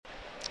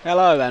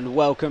Hello and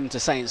welcome to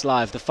Saints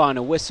Live, the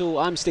final whistle.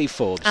 I'm Steve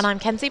Forbes. And I'm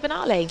Kenzie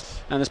Benali.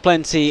 And there's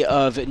plenty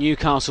of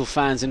Newcastle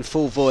fans in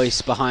full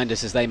voice behind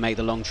us as they make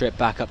the long trip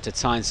back up to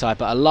Tyneside,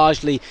 but a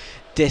largely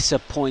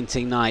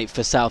disappointing night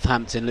for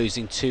Southampton,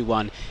 losing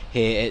 2-1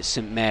 here at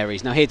St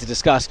Mary's. Now, here to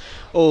discuss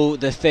all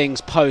the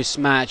things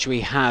post-match,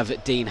 we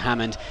have Dean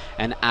Hammond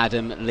and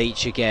Adam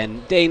Leach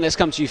again. Dean, let's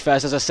come to you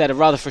first. As I said, a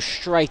rather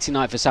frustrating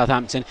night for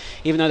Southampton,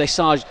 even though they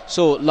saw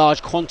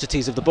large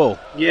quantities of the ball.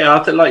 Yeah,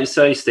 I think, like you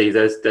say, Steve,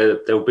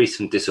 there'll be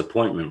some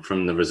disappointment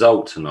from the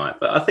result tonight,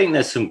 but I think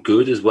there's some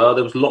good as well.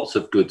 There was lots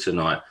of good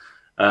tonight.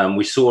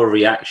 We saw a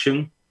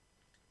reaction,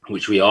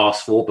 which we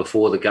asked for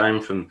before the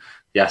game from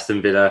the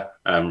Aston Villa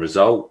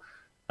result.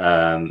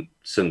 An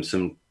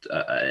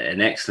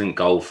excellent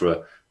goal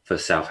for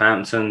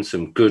Southampton.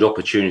 Some good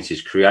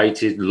opportunities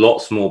created.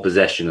 Lots more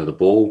possession of the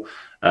ball.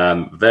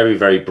 Very,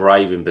 very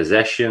brave in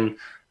possession.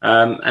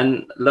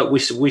 And look,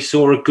 we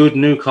saw a good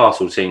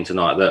Newcastle team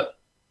tonight that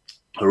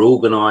are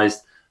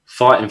organised,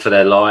 fighting for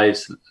their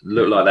lives.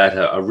 Looked like they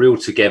had a real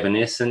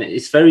togetherness. And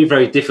it's very,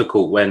 very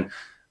difficult when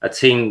a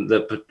team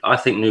that I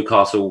think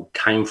Newcastle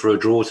came for a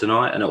draw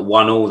tonight, and at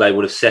 1-1 they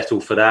would have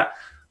settled for that.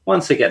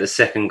 Once they get the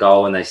second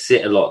goal and they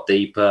sit a lot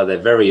deeper, they're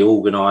very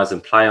organised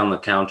and play on the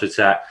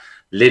counter-attack,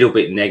 little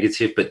bit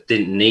negative, but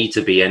didn't need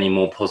to be any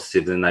more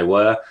positive than they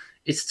were.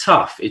 It's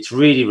tough. It's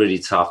really, really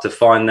tough to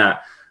find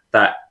that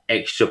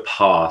extra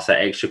pass, that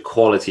extra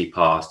quality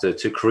pass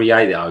to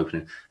create the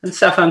opening. And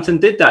Southampton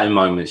did that in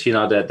moments. You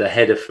know, the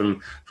header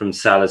from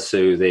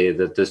Salisu,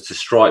 the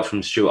strike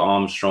from Stuart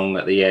Armstrong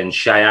at the end,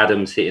 Shay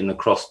Adams hitting the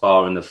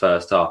crossbar in the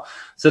first half.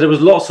 So there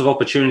was lots of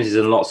opportunities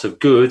and lots of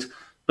good.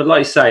 But like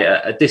you say,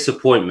 a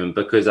disappointment,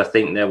 because I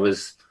think there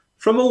was,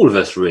 from all of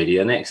us really,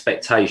 an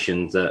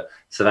expectation that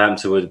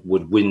Southampton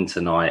would win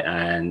tonight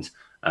and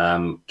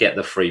get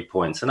the 3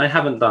 points. And they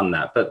haven't done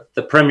that. But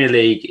the Premier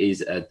League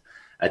is a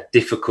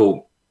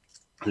difficult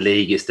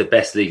league. It's the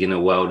best league in the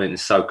world and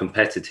it's so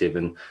competitive.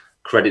 And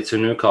credit to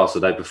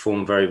Newcastle, they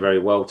performed very, very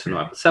well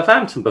tonight. But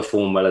Southampton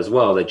performed well as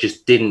well. They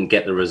just didn't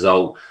get the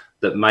result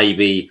that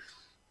maybe...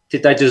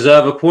 Did they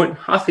deserve a point?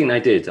 I think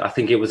they did. I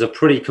think it was a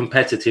pretty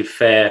competitive,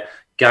 fair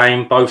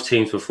game. Both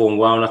teams performed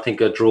well, and I think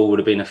a draw would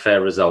have been a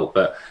fair result.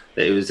 But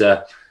it was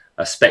a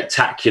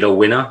spectacular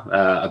winner,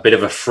 a bit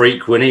of a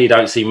freak winner. You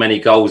don't see many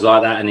goals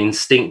like that, an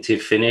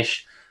instinctive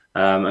finish,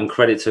 and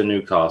credit to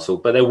Newcastle.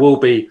 But there will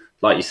be,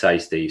 like you say,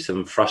 Steve,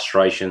 some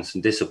frustration,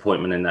 some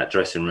disappointment in that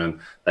dressing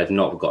room. They've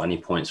not got any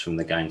points from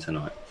the game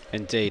tonight.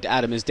 Indeed.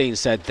 Adam, as Dean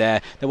said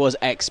there was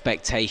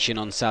expectation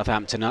on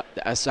Southampton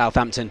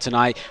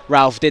tonight.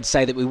 Ralph did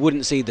say that we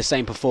wouldn't see the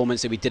same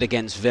performance that we did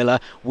against Villa.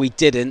 We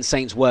didn't.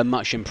 Saints were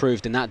much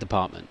improved in that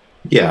department.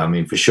 Yeah, I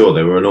mean, for sure,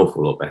 they were an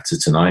awful lot better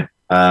tonight.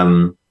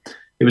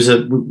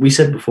 We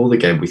said before the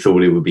game we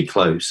thought it would be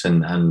close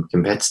and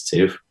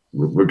competitive,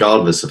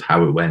 regardless of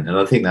how it went. And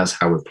I think that's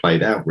how it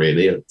played out,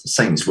 really. The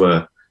Saints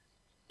were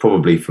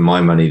probably, for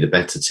my money, the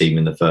better team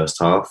in the first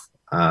half.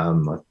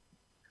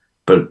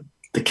 But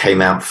they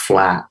came out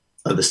flat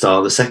at the start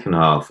of the second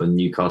half, and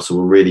Newcastle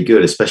were really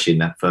good, especially in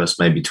that first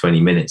maybe 20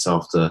 minutes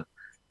after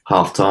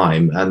half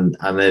time. And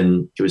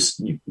then it was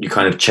you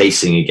kind of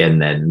chasing again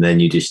then, and then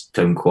you just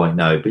don't quite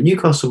know. But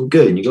Newcastle were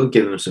good, and you've got to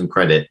give them some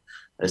credit.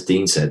 As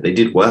Dean said, they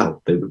did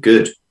well. They were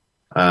good.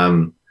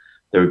 They're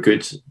a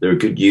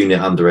good unit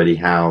under Eddie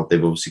Howe.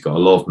 They've obviously got a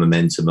lot of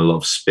momentum, a lot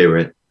of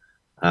spirit,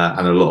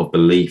 and a lot of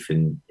belief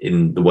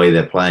in the way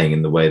they're playing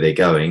and the way they're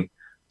going.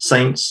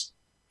 Saints,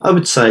 I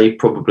would say,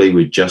 probably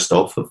were just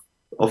off of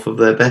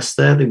their best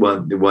there. They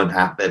weren't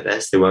at their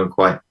best. They weren't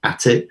quite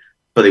at it,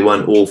 but they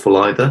weren't awful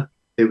either.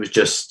 It was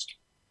just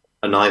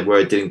a night where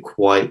it didn't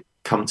quite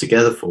come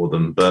together for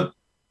them. But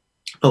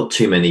not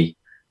too many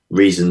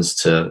reasons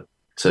to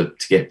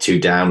get too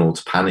down or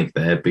to panic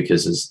there,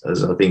 because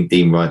as I think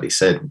Dean rightly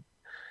said,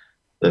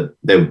 that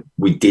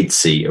we did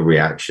see a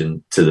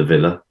reaction to the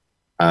Villa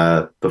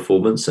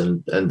performance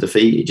and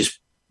defeat. It just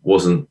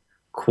wasn't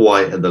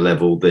quite at the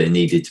level that it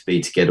needed to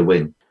be to get a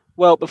win.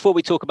 Well, before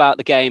we talk about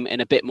the game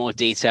in a bit more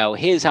detail,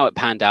 here's how it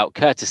panned out,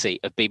 courtesy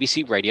of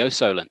BBC Radio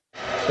Solent.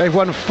 They've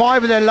won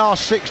 5 of their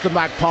last 6, the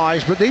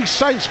Magpies, but these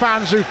Saints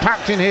fans who've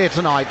packed in here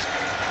tonight,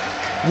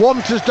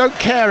 Wanters don't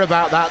care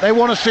about that. They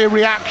want to see a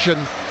reaction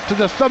to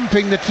the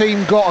thumping the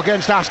team got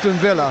against Aston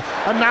Villa.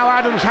 And now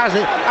Adams has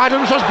it.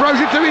 Adams has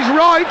broken to his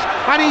right,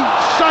 and he's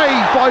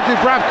saved by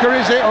Dubravka,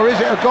 is it? Or is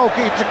it a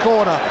goalkeeper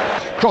corner?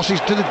 Crosses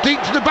to the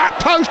deep to the back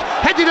post,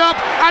 headed up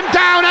and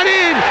down and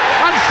in,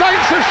 and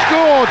Saints have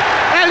scored.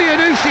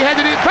 Elyounoussi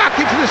headed it back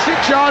into the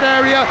 6-yard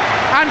area,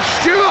 and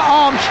Stuart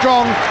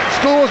Armstrong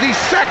scores his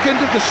second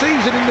of the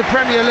season in the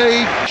Premier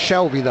League.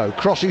 Shelvey though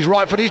crosses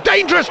right foot, he's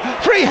dangerous,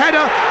 free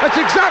header. That's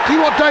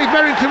exactly what Dave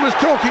Merrington was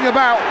talking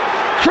about.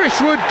 Chris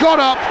Wood got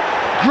up,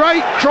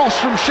 great cross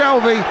from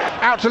Shelvey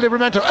out to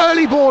Livramento.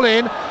 Early ball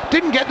in,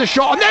 didn't get the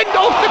shot, and then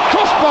off the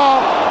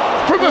crossbar.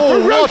 From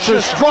a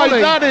ferocious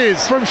volley that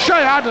is from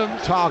Shay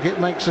Adams. Target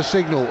makes a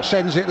signal,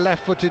 sends it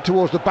left-footed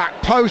towards the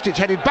back post. It's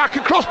headed back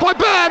across by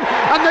Burn,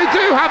 and they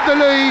do have the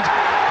lead.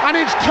 And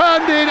it's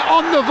turned in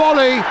on the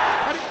volley.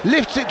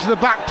 Lifts it to the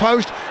back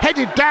post.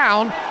 headed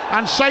down,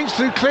 and Saints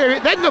do clear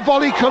it. Then the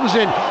volley comes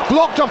in,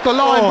 blocked off the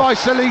line by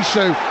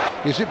Salisu.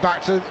 Gives it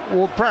back to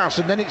Ward-Prowse,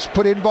 and then it's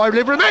put in by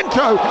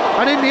Livramento,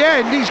 and in the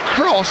end his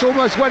cross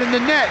almost went in the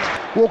net.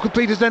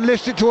 Walker-Peters then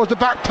lifts it towards the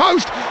back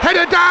post,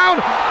 header down,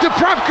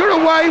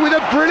 Dubravka away with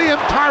a brilliant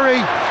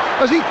parry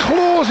as he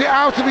claws it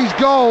out of his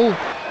goal.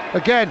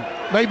 Again,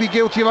 maybe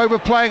guilty of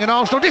overplaying, and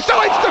Armstrong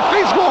decides to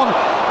fizz one,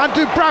 and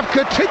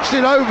Dubravka tips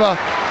it over.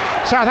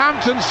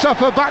 Southampton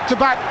suffer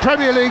back-to-back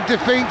Premier League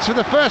defeats for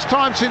the first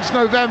time since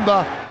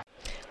November.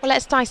 Well,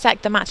 let's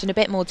dissect the match in a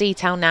bit more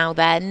detail now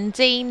then.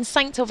 Dean,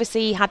 Saints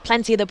obviously had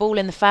plenty of the ball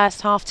in the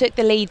first half, took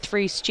the lead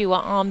through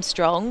Stuart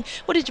Armstrong.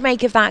 What did you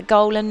make of that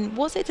goal, and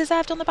was it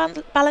deserved on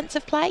the balance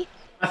of play?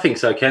 I think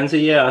so,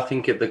 Kenzie. Yeah, I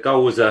think the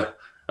goal was a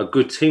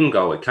good team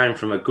goal. It came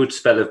from a good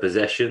spell of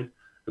possession,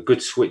 a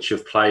good switch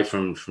of play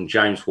from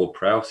James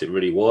Ward-Prowse, it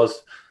really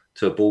was,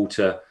 to a ball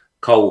to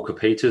Cole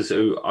Walker-Peters,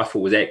 who I thought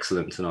was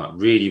excellent tonight.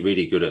 Really,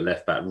 really good at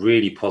left back,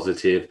 really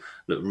positive,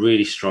 looked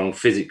really strong,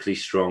 physically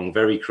strong,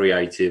 very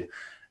creative.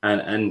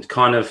 And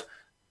kind of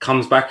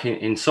comes back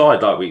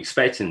inside like we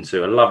expect him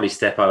to. A lovely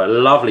step over, a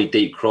lovely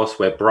deep cross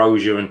where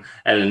Brozier and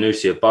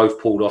Elyounoussi have both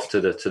pulled off to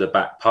the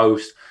back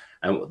post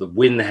and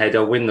win the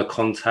header, win the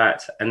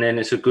contact. And then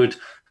it's a good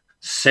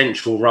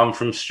central run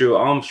from Stuart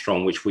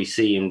Armstrong, which we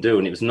see him do.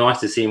 And it was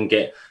nice to see him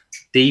get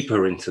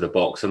deeper into the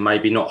box and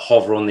maybe not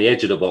hover on the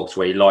edge of the box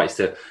where he likes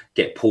to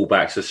get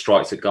pullbacks or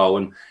strikes a goal.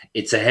 And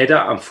it's a header.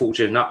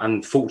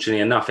 Unfortunately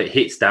enough, it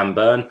hits Dan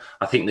Burn.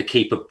 I think the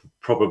keeper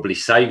probably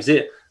saves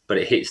it, but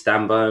it hits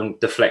Dan Burn,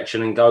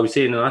 deflection, and goes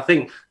in. And I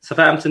think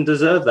Southampton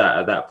deserved that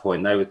at that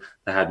point. They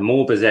had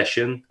more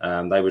possession.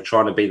 They were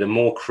trying to be the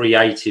more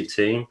creative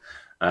team.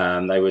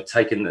 They were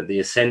taking the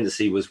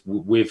ascendancy was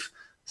with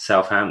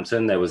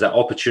Southampton. There was that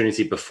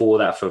opportunity before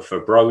that for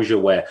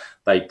Brozier where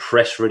they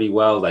pressed really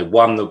well. They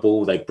won the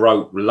ball. They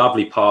broke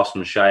lovely pass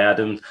from Shea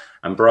Adams,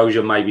 and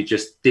Brozier maybe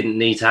just didn't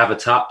need to have a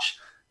touch.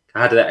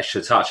 Had that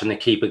extra touch, and the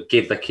keeper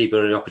give the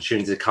keeper an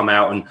opportunity to come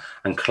out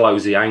and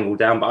close the angle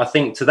down. But I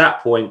think to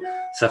that point,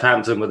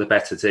 Southampton were the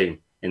better team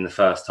in the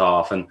first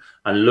half and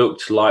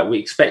looked like we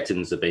expected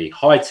them to be.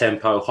 High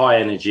tempo, high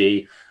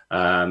energy,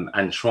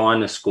 and trying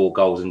to score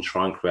goals and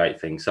try and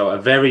create things. So a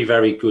very,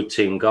 very good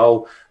team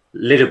goal.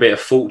 Little bit of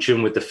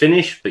fortune with the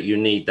finish, but you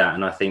need that.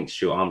 And I think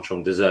Stuart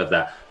Armstrong deserved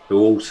that, who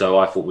also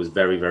I thought was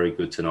very, very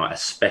good tonight,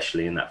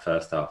 especially in that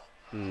first half.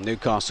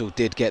 Newcastle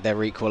did get their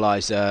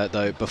equaliser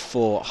though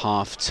before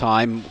half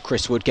time.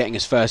 Chris Wood getting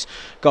his first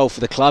goal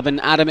for the club,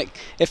 and Adam,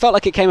 it felt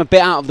like it came a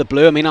bit out of the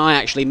blue. I mean, I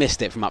actually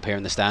missed it from up here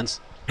in the stands.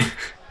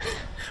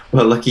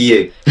 Well, lucky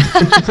you.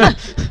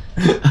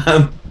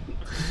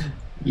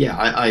 Yeah,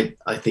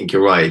 I think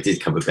you're right. It did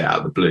come a bit out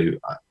of the blue.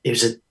 It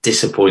was a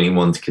disappointing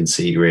one to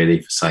concede, really,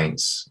 for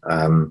Saints.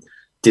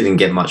 Didn't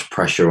get much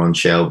pressure on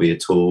Shelby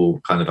at all.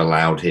 Kind of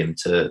allowed him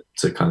to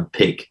kind of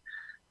pick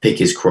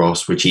his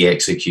cross, which he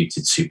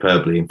executed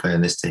superbly, in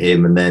fairness to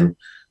him. And then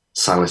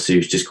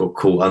Salisu's just got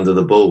caught under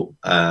the ball,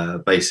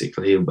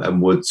 basically,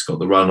 and Woods got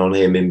the run on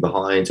him in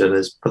behind and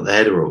has put the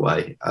header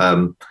away.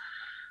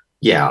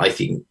 Yeah, I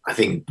think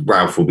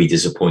Ralph will be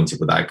disappointed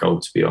with that goal,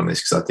 to be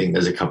honest, because I think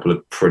there's a couple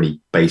of pretty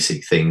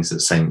basic things that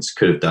Saints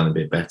could have done a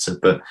bit better.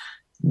 But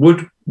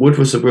Wood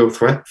was a real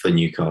threat for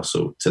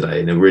Newcastle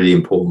today and a really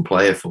important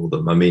player for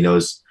them. I mean, I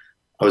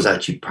was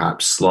actually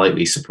perhaps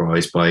slightly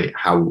surprised by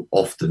how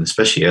often,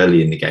 especially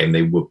early in the game,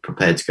 they were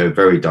prepared to go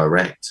very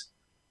direct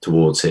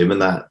towards him, and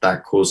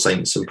that caused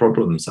Saints some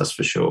problems, that's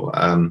for sure.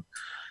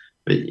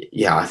 But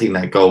yeah, I think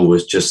that goal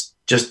was just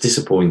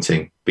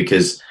disappointing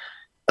because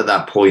at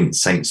that point,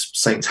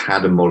 Saints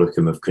had a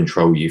modicum of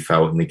control, you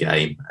felt, in the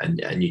game,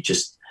 and you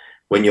just,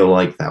 when you're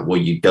like that,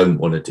 what you don't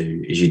want to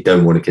do is you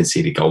don't want to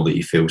concede a goal that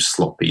you feel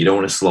sloppy. You don't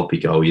want a sloppy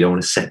goal. You don't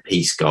want a set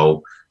piece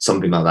goal.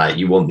 Something like that.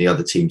 You want the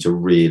other team to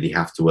really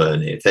have to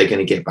earn it. If they're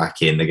going to get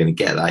back in, they're going to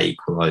get that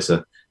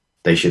equaliser,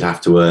 they should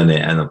have to earn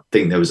it. And I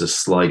think there was a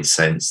slight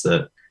sense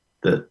that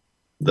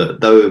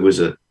though it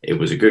was a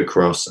good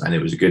cross and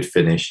it was a good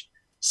finish,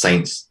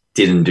 Saints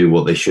didn't do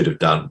what they should have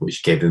done,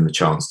 which gave them the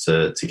chance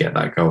to get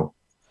that goal.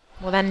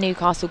 Well, then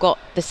Newcastle got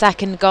the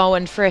second goal,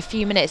 and for a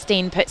few minutes,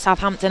 Dean put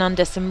Southampton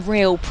under some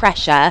real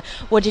pressure.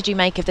 What did you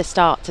make of the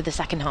start to the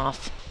second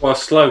half? Well,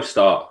 slow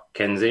start,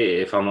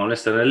 Kenzie, if I'm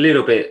honest, and a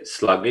little bit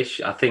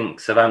sluggish. I think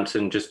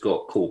Southampton just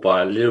got caught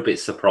by a little bit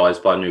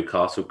surprised by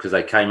Newcastle because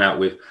they came out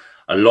with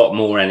a lot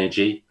more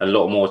energy, a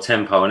lot more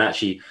tempo, and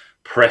actually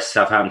pressed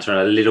Southampton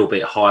a little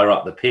bit higher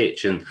up the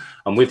pitch. And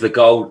with the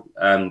goal,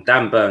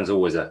 Dan Burn's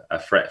always a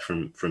threat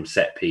from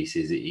set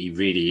pieces. He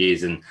really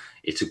is, and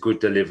it's a good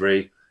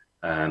delivery.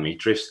 He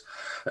drifts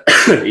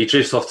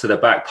off to the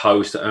back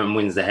post and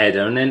wins the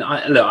header. And then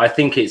I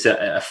think it's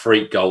a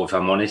freak goal, if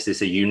I'm honest.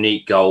 It's a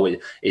unique goal.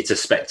 It's a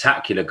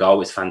spectacular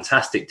goal. It's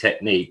fantastic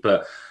technique,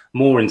 but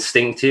more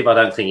instinctive. I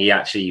don't think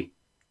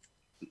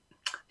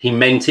he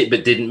meant it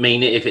but didn't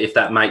mean it, if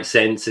that makes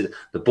sense.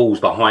 The ball's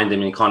behind him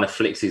and he kind of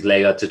flicks his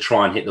leg out to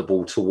try and hit the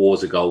ball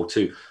towards a goal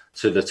to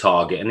the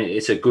target. And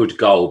it's a good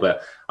goal,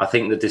 but I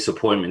think the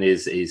disappointment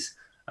is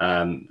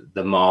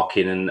the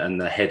marking and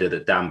the header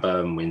that Dan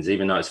Burn wins,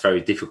 even though it's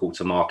very difficult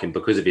to mark him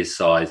because of his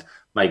size,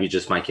 maybe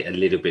just make it a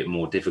little bit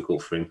more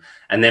difficult for him.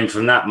 And then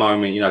from that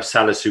moment,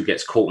 Salisu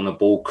gets caught on the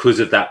ball because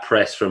of that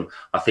press from,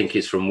 I think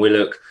it's from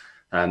Willock.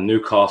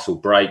 Newcastle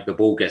break, the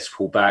ball gets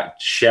pulled back.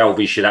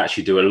 Shelvey should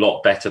actually do a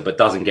lot better, but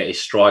doesn't get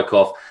his strike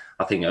off.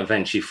 I think it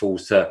eventually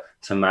falls to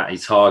Matty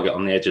Targett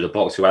on the edge of the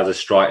box, who has a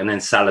strike, and then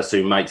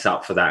Salisu makes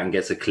up for that and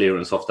gets a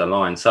clearance off the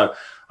line. So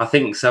I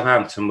think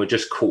Southampton were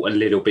just caught a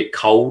little bit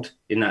cold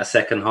in that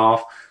second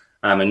half,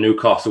 and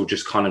Newcastle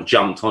just kind of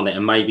jumped on it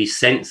and maybe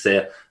sensed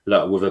it,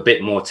 look, with a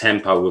bit more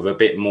tempo, with a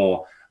bit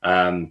more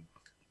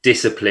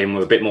discipline,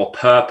 with a bit more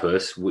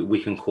purpose, we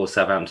can cause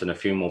Southampton a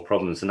few more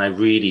problems. And they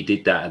really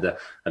did that at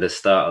the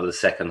start of the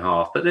second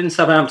half. But then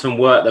Southampton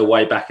worked their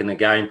way back in the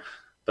game.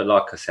 But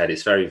like I said,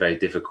 it's very, very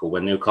difficult.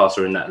 When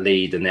Newcastle are in that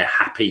lead and they're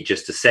happy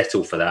just to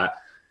settle for that,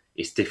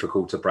 it's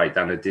difficult to break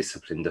down a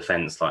disciplined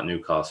defence like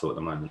Newcastle at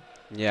the moment.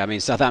 Yeah, I mean,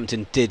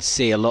 Southampton did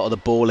see a lot of the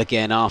ball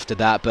again after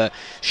that, but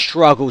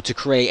struggled to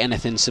create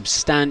anything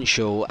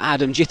substantial.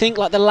 Adam, do you think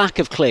the lack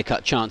of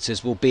clear-cut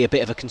chances will be a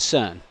bit of a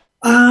concern?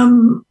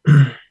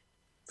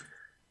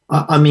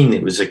 I mean,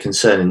 it was a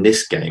concern in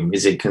this game.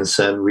 Is it a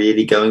concern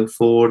really going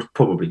forward?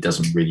 Probably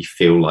doesn't really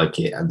feel like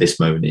it at this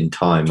moment in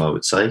time, I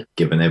would say,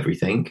 given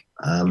everything.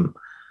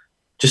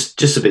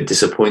 Just a bit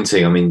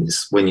disappointing. I mean,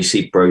 when you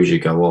see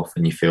Brozier go off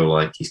and you feel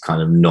like he's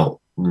kind of not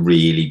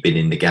really been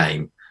in the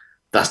game,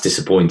 that's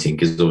disappointing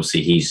because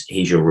obviously he's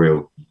your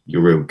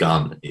real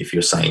gun if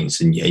you're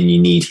Saints, and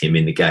you need him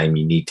in the game.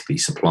 You need to be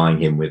supplying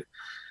him with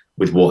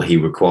what he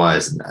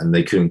requires, and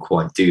they couldn't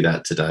quite do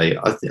that today.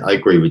 I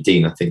agree with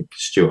Dean. I think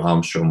Stuart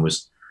Armstrong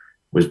was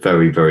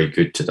very, very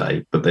good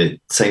today, but the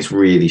Saints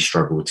really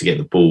struggled to get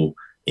the ball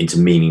into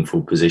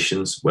meaningful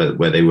positions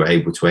where they were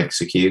able to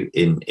execute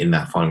in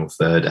that final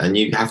third. And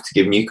you have to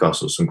give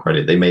Newcastle some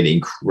credit. They made it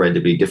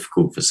incredibly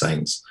difficult for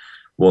Saints.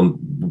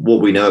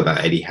 What we know about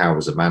Eddie Howe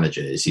as a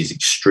manager is he's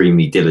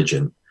extremely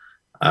diligent,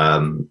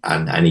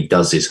 and he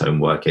does his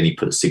homework, and he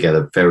puts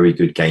together very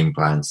good game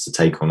plans to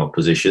take on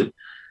opposition.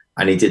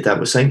 And he did that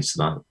with Saints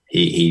tonight.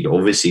 He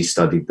obviously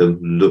studied them,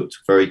 looked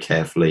very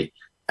carefully,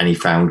 and he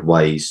found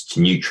ways to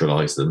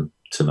neutralise them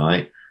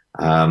tonight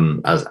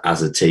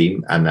as a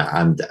team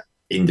and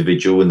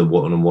individual in the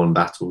one-on-one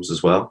battles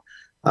as well.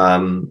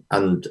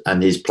 And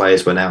his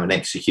players went out and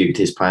executed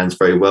his plans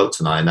very well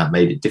tonight, and that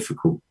made it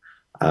difficult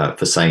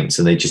for Saints.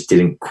 And they just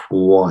didn't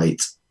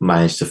quite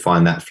manage to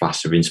find that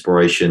flash of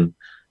inspiration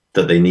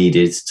that they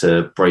needed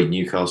to break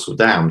Newcastle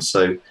down.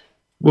 So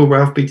will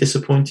Ralph be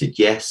disappointed?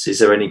 Yes. Is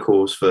there any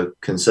cause for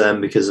concern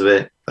because of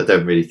it? I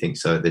don't really think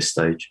so at this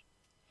stage.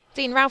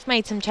 Dean, Ralph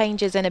made some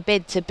changes in a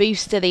bid to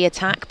boost the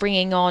attack,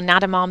 bringing on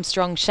Adam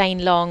Armstrong,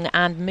 Shane Long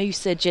and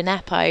Moussa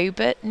Djenepo,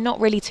 but not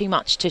really too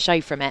much to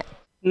show from it.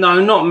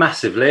 No, not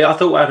massively. I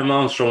thought Adam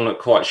Armstrong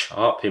looked quite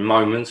sharp in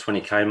moments when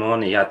he came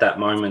on. He had that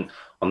moment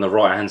on the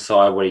right-hand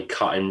side where he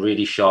cut him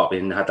really sharp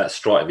and had that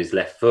strike of his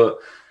left foot.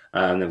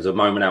 There was a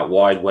moment out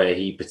wide where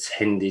he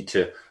pretended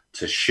to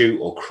shoot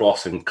or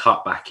cross and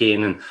cut back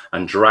in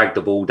and drag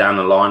the ball down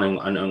the line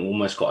and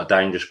almost got a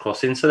dangerous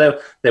cross in. So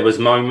there was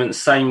moments.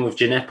 Same with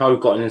Djenepo,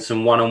 got in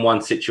some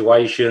one-on-one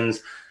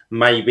situations.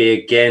 Maybe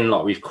again,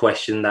 like we've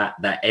questioned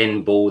that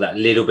end ball, that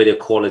little bit of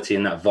quality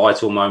in that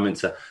vital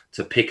moment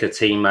to pick a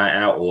teammate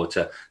out or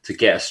to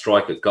get a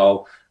strike at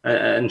goal.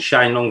 And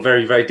Shane Long,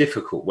 very, very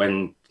difficult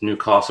when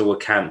Newcastle were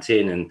camped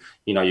in, and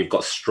you've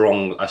got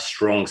a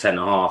strong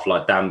centre half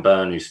like Dan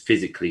Burn, who's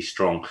physically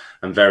strong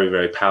and very,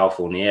 very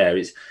powerful in the air.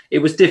 It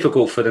was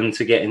difficult for them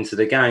to get into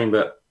the game,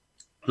 but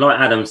like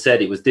Adam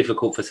said, it was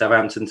difficult for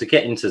Southampton to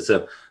get into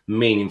some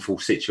meaningful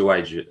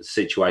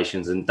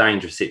situations and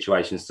dangerous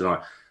situations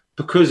tonight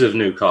because of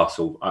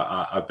Newcastle.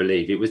 I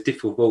believe it was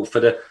difficult for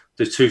the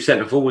two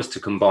centre forwards to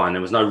combine.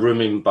 There was no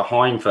room in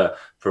behind for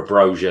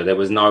Brozier. There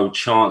was no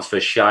chance for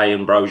Shea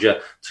and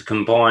Brozier to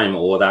combine,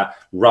 or that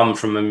run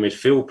from a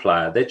midfield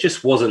player. There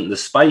just wasn't the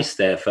space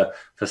there for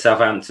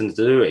Southampton to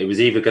do it. It was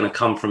either going to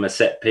come from a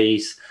set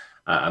piece,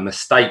 a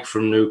mistake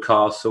from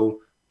Newcastle,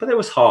 but there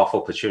was half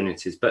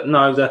opportunities. But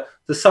no,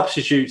 the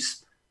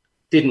substitutes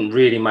didn't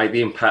really make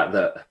the impact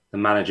that the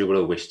manager would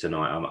have wished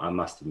tonight, I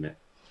must admit.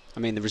 I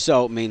mean, the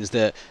result means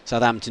that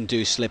Southampton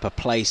do slip a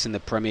place in the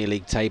Premier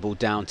League table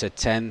down to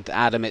 10th.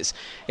 Adam, it's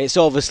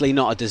obviously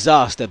not a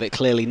disaster, but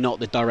clearly not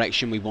the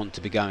direction we want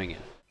to be going in.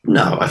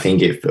 No, I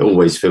think it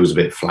always feels a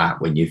bit flat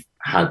when you've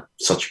had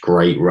such a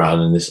great run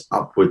and this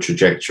upward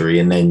trajectory,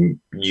 and then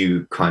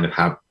you kind of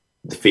have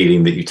the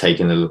feeling that you've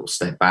taken a little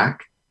step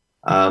back.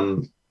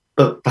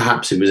 But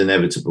perhaps it was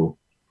inevitable,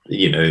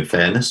 in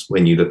fairness,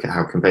 when you look at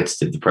how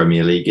competitive the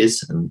Premier League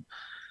is. And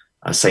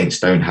Saints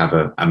don't have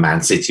a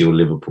Man City or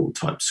Liverpool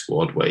type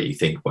squad where you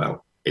think,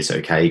 well, it's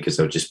okay because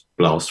they'll just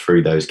blast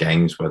through those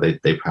games where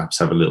they perhaps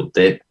have a little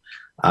dip.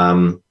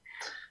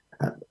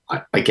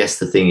 I guess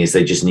the thing is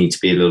they just need to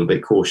be a little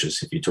bit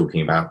cautious if you're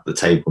talking about the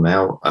table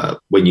now.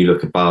 When you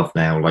look above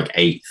now, like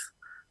 8th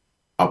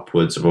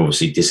upwards have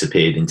obviously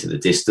disappeared into the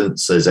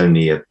distance. There's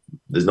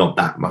not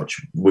that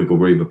much wiggle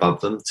room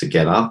above them to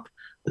get up.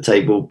 the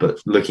table. But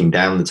looking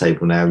down the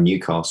table now,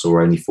 Newcastle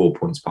are only 4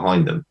 points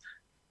behind them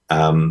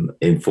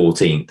in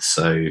 14th.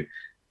 So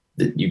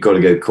you've got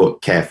to go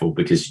careful,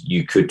 because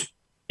you could,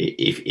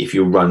 if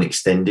your run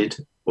extended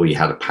or you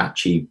had a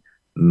patchy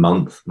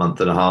month and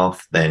a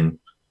half, then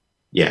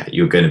yeah,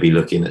 you're going to be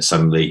looking at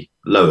suddenly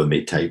lower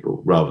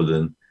mid-table rather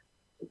than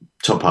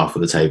top half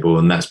of the table.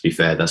 And let's be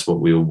fair, that's what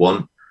we all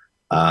want.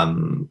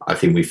 I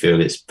think we feel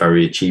it's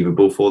very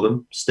achievable for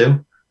them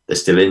still. They're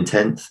still in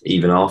 10th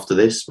even after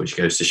this, which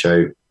goes to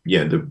show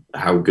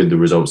how good the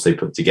results they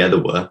put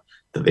together were,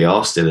 that they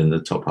are still in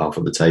the top half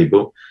of the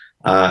table.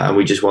 And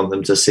we just want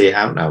them to see it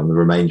out now in the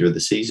remainder of the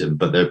season.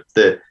 But at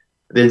the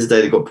end of the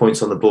day, they've got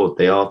points on the board.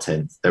 They are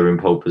 10th. They're in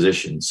pole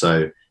position.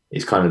 So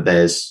it's kind of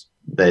theirs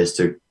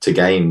to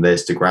gain,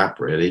 theirs to grab,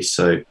 really.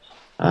 So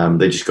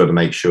they just got to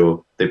make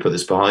sure they put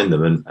this behind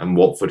them. And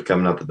Watford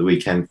coming up at the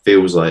weekend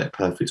feels like a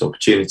perfect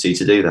opportunity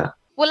to do that.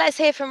 Well, let's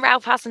hear from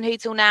Ralph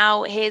Hasenhüttl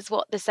now. Here's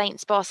what the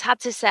Saints boss had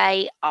to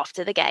say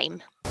after the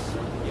game.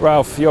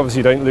 Ralph, you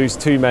obviously don't lose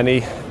too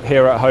many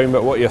here at home,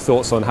 but what are your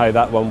thoughts on how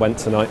that one went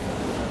tonight?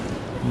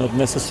 Not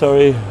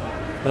necessary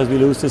as we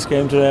lose this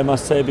game today, I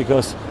must say,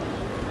 because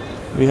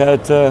we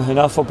had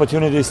enough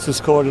opportunities to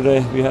score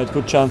today. We had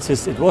good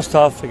chances. It was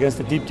tough against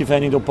a deep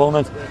defending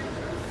opponent,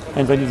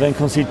 and when you then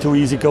concede 2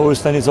 easy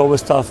goals, then it's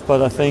always tough.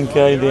 But I think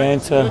in the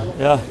end,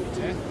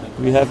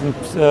 we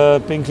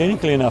haven't been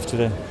clinical enough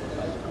today.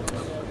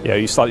 Yeah,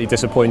 you're slightly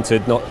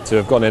disappointed not to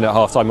have gone in at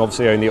half-time,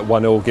 obviously only at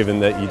 1-1, given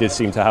that you did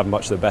seem to have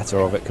much the better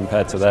of it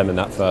compared to them in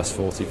that first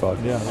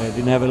 45. Yeah, I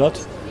didn't have a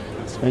lot,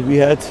 and we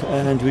had,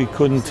 and we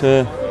couldn't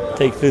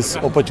take these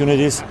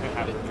opportunities.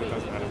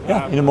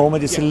 Yeah, in a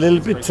moment it's a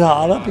little bit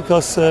harder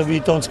because we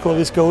don't score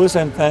these goals,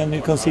 and then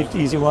you concede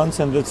easy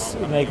ones, and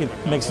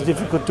that makes it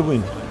difficult to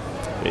win.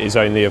 It is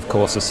only, of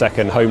course, a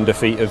second home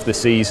defeat of the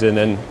season,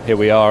 and here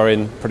we are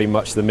in pretty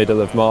much the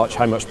middle of March.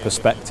 How much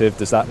perspective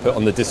does that put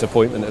on the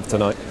disappointment of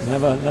tonight?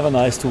 Never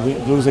nice to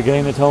lose a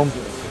game at home,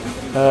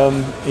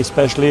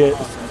 especially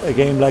a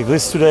game like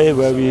this today,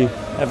 where we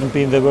haven't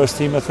been the worst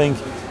team, I think.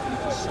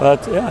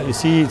 But yeah, you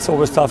see, it's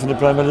always tough in the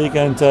Premier League,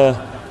 and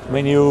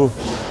when you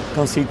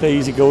concede the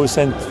easy goals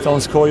and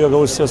don't score your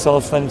goals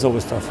yourself, then it's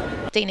always tough.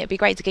 Dean, it'd be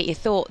great to get your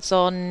thoughts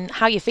on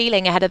how you're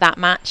feeling ahead of that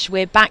match.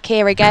 We're back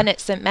here again at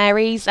St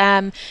Mary's,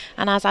 and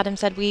as Adam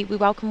said, we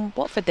welcome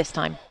Watford this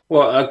time.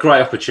 Well, a great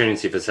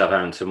opportunity for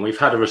Southampton. We've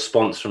had a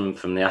response from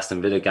the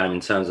Aston Villa game in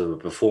terms of a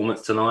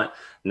performance tonight.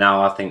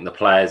 Now I think the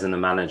players and the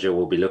manager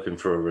will be looking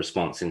for a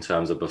response in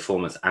terms of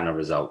performance and a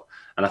result.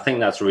 And I think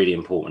that's really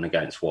important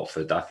against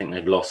Watford. I think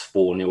they've lost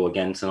 4-0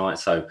 again tonight,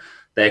 so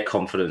their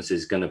confidence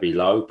is going to be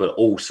low, but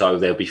also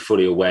they'll be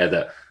fully aware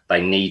that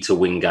they need to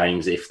win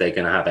games if they're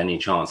going to have any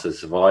chance of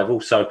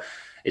survival. So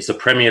it's a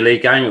Premier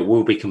League game. It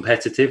will be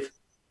competitive.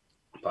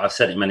 But I've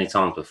said it many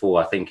times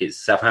before. I think it's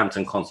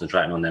Southampton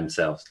concentrating on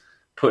themselves,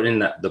 putting in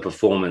the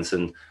performance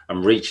and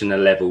reaching the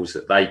levels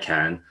that they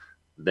can.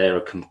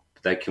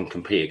 They can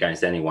compete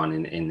against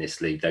anyone in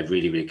this league. They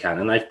really, really can.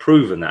 And they've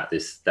proven that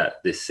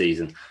this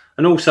season.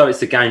 And also it's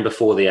the game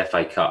before the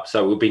FA Cup.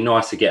 So it would be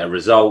nice to get a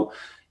result,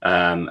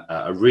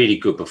 a really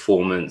good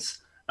performance,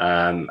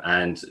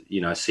 and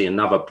see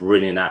another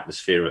brilliant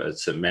atmosphere at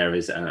St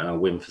Mary's and a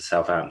win for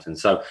Southampton.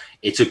 So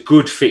it's a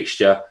good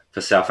fixture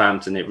for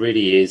Southampton. It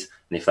really is.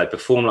 And if they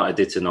perform like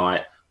they did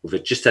tonight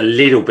with just a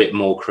little bit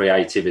more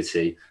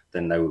creativity,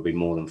 then they will be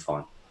more than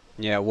fine.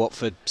 Yeah,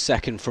 Watford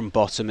second from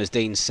bottom, as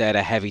Dean said,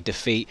 a heavy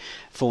defeat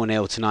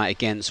 4-0 tonight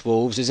against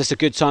Wolves. Is this a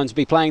good time to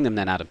be playing them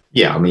then, Adam?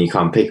 Yeah, I mean, you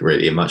can't pick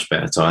really a much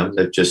better time.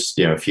 They've just,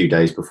 a few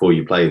days before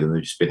you play them,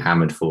 they've just been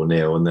hammered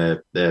 4-0,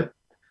 and they're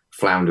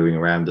floundering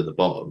around at the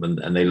bottom,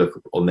 and they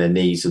look on their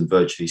knees and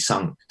virtually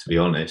sunk, to be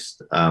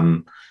honest.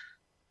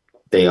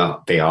 They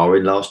are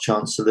in last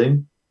chance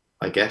saloon,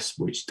 I guess,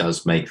 which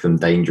does make them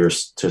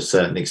dangerous to a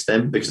certain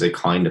extent, because they're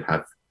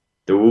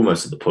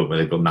almost at the point where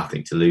they've got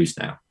nothing to lose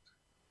now.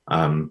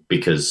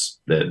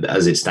 Because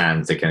as it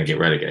stands, they're going to get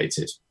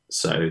relegated.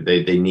 So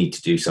they need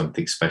to do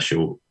something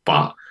special,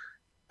 but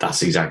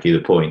that's exactly the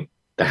point.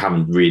 They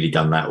haven't really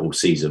done that all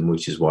season,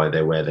 which is why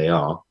they're where they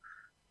are.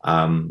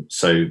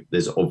 So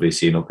there's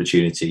obviously an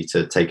opportunity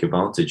to take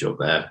advantage of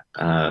there.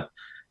 I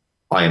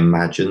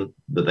imagine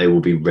that they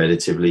will be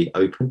relatively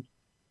open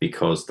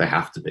because they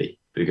have to be,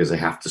 because they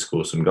have to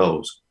score some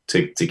goals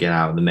to get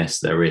out of the mess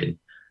they're in.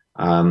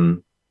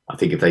 I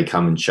think if they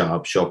come and shut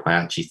up shop, I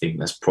actually think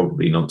that's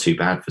probably not too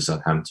bad for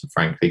Southampton,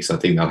 frankly, because I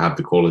think they'll have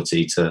the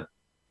quality to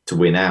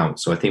win out.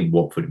 So I think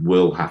Watford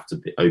will have to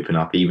open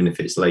up, even if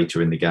it's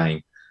later in the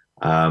game.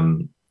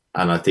 And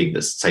I think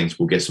the Saints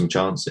will get some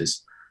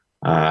chances.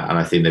 And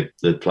I think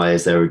the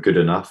players there are good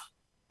enough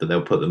that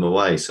they'll put them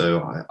away.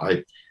 So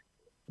I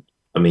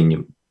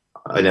mean,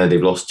 I know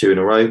they've lost 2 in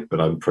a row, but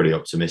I'm pretty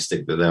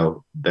optimistic that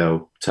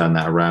they'll turn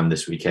that around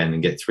this weekend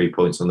and get 3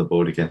 points on the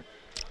board again.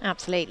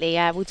 Absolutely.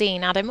 Well,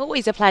 Dean, Adam,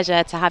 always a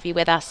pleasure to have you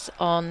with us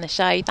on the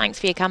show. Thanks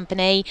for your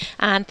company,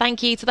 and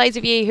thank you to those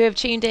of you who have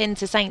tuned in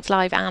to Saints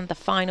Live and the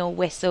Final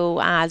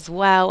Whistle as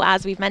well.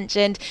 As we've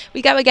mentioned,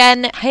 we go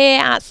again here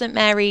at St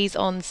Mary's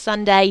on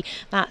Sunday.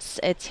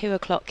 That's a 2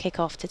 o'clock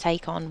kickoff to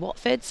take on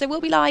Watford. So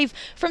we'll be live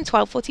from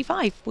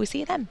 12:45. We'll see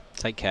you then.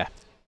 Take care.